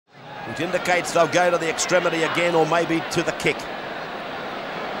which indicates they'll go to the extremity again or maybe to the kick.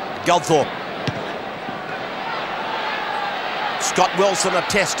 Goldthorpe. Scott Wilson a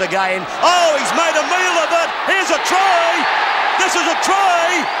test again. Oh, he's made a meal of it. Here's a try. This is a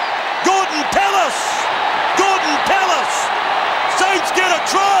try. Gorden Tallis. Gorden Tallis. Saints get a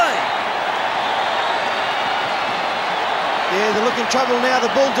try. Yeah, they look in trouble now, the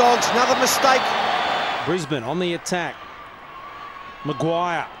Bulldogs. Another mistake. Brisbane on the attack.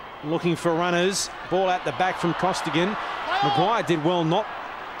 Maguire looking for runners. Ball at the back from Costigan. Maguire did well not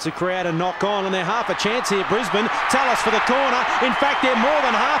to create a knock-on, and they're half a chance here, Brisbane. Tallis for the corner. In fact, they're more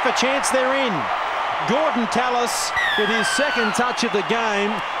than half a chance they're in. Gorden Tallis with his second touch of the game.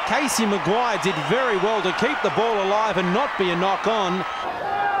 Casey Maguire did very well to keep the ball alive and not be a knock-on.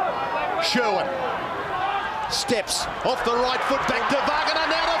 Sherwin steps off the right foot back to Wagner,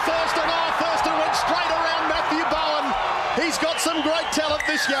 now to Thurston. Oh, Thurston went straight around Matthew Bowen. He's got some great talent,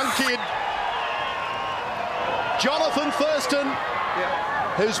 this young kid. Johnathan Thurston,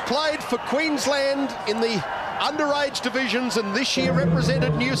 who's played for Queensland in the underage divisions and this year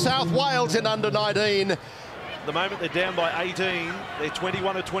represented New South Wales in under-19. At the moment they're down by 18. They're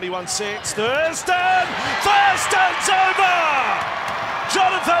 21-21-6. Thurston! Thurston's over!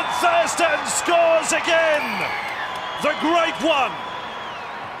 Johnathan Thurston scores again! The great one!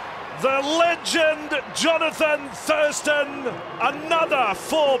 The legend Johnathan Thurston, another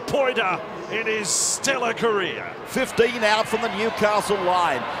four-pointer in his stellar career. 15 out from the Newcastle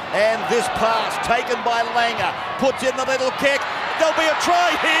line. And this pass taken by Langer. Puts in the little kick. There'll be a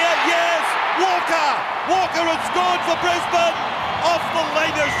try here. Yes! Walker! Walker has scored for Brisbane off the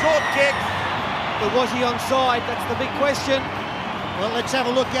Langer short kick. But was he onside? That's the big question. Well, let's have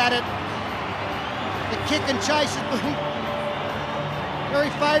a look at it. The kick and chase has been very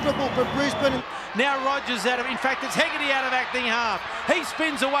favourable for Brisbane. Now Rogers out of, in fact, it's Hegarty out of acting half. He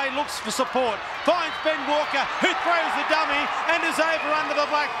spins away, looks for support, finds Ben Walker, who throws the dummy and is over under the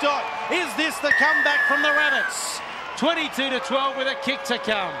black dot. Is this the comeback from the Rabbits? 22-12 with a kick to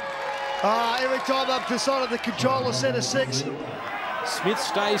come. Every time they've decided to control the centre six. Smith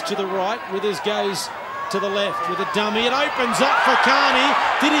stays to the right, Withers goes to the left with a dummy. It opens up for Carney.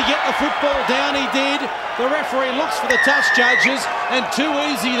 Did he get the football down? He did. The referee looks for the touch judges, and too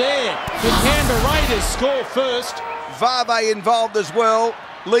easy there. The Canberra Raiders score first. Varve involved as well.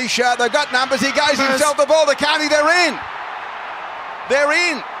 Leisha, they've got numbers. He goes himself the ball to Carney. They're in. They're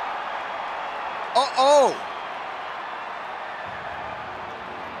in. Uh-oh.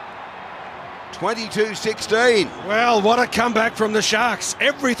 22-16. Well, what a comeback from the Sharks.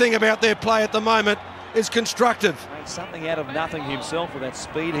 Everything about their play at the moment is constructive. Made something out of nothing himself with that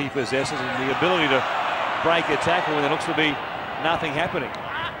speed he possesses and the ability to break a tackle when there looks to be nothing happening.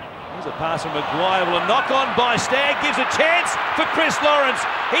 There's a pass from Maguire. Well, a knock-on by Stagg gives a chance for Chris Lawrence.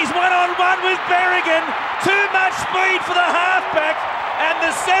 He's one-on-one with Berrigan. Too much speed for the halfback, and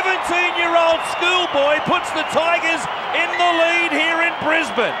the 17-year-old schoolboy puts the Tigers in the lead here in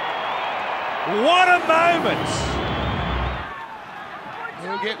Brisbane. What a moment!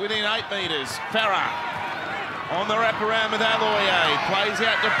 He'll get within 8 metres. Farah on the wraparound with Aloye. Plays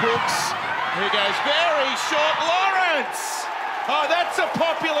out to Brooks, who goes very short. Lawrence! Oh, that's a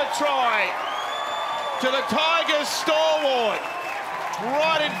popular try to the Tigers stalwart.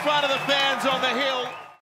 Right in front of the fans on the hill.